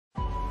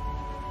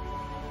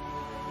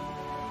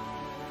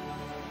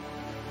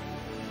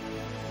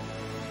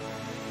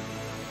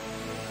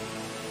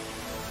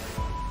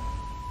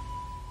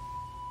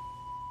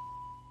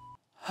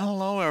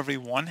Hello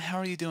everyone, how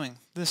are you doing?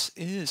 This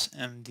is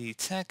MD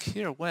Tech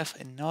here with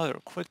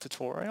another quick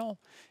tutorial.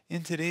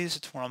 In today's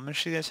tutorial, I'm going to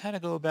show you guys how to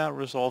go about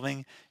resolving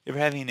if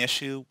you're having an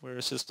issue where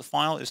it says the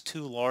file is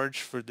too large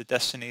for the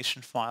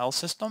destination file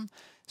system.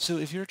 So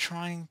if you're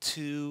trying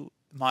to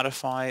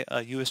modify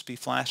a USB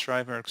flash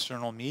drive or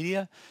external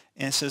media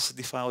and it says that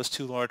the file is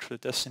too large for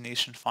the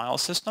destination file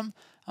system,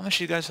 I'm going to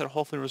show you guys how to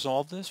hopefully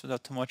resolve this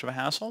without too much of a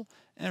hassle,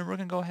 and we're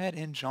going to go ahead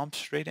and jump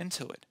straight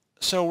into it.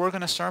 So we're going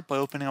to start by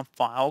opening up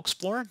File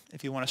Explorer.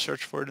 If you want to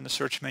search for it in the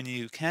search menu,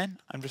 you can.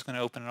 I'm just going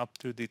to open it up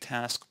through the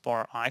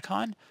taskbar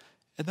icon.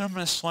 And then I'm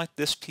going to select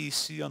this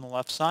PC on the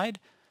left side.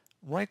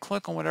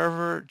 Right-click on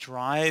whatever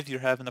drive you're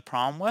having the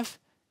problem with.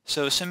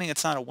 So assuming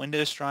it's not a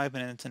Windows drive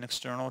and it's an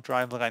external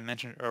drive like I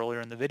mentioned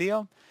earlier in the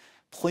video,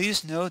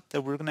 please note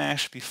that we're going to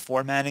actually be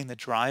formatting the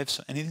drive,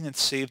 so anything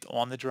that's saved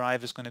on the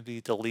drive is going to be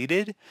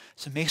deleted.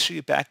 So make sure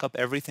you back up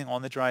everything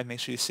on the drive,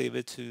 make sure you save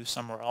it to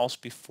somewhere else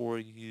before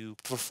you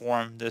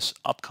perform this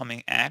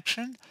upcoming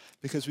action,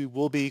 because we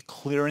will be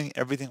clearing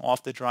everything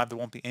off the drive. There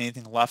won't be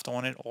anything left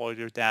on it. All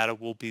your data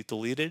will be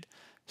deleted.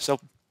 So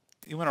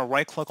you want to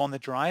right click on the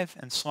drive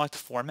and select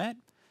Format.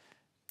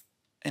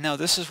 And now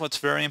this is what's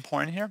very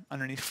important here.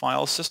 Underneath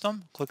File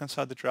System, click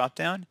inside the drop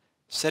down,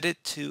 set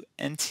it to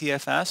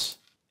NTFS,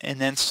 and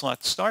then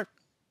select Start,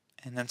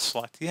 and then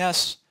select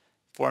Yes.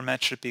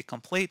 Format should be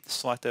complete.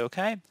 Select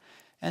OK,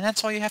 and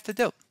that's all you have to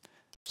do.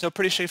 So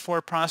pretty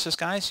straightforward process,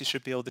 guys. You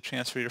should be able to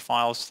transfer your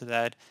files to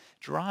that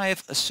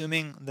drive,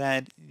 assuming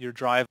that your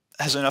drive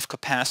has enough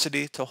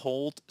capacity to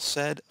hold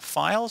said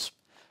files.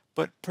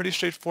 But pretty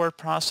straightforward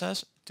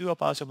process. Do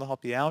hope I was able to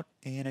help you out,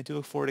 and I do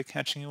look forward to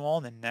catching you all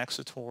in the next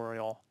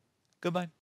tutorial. Goodbye.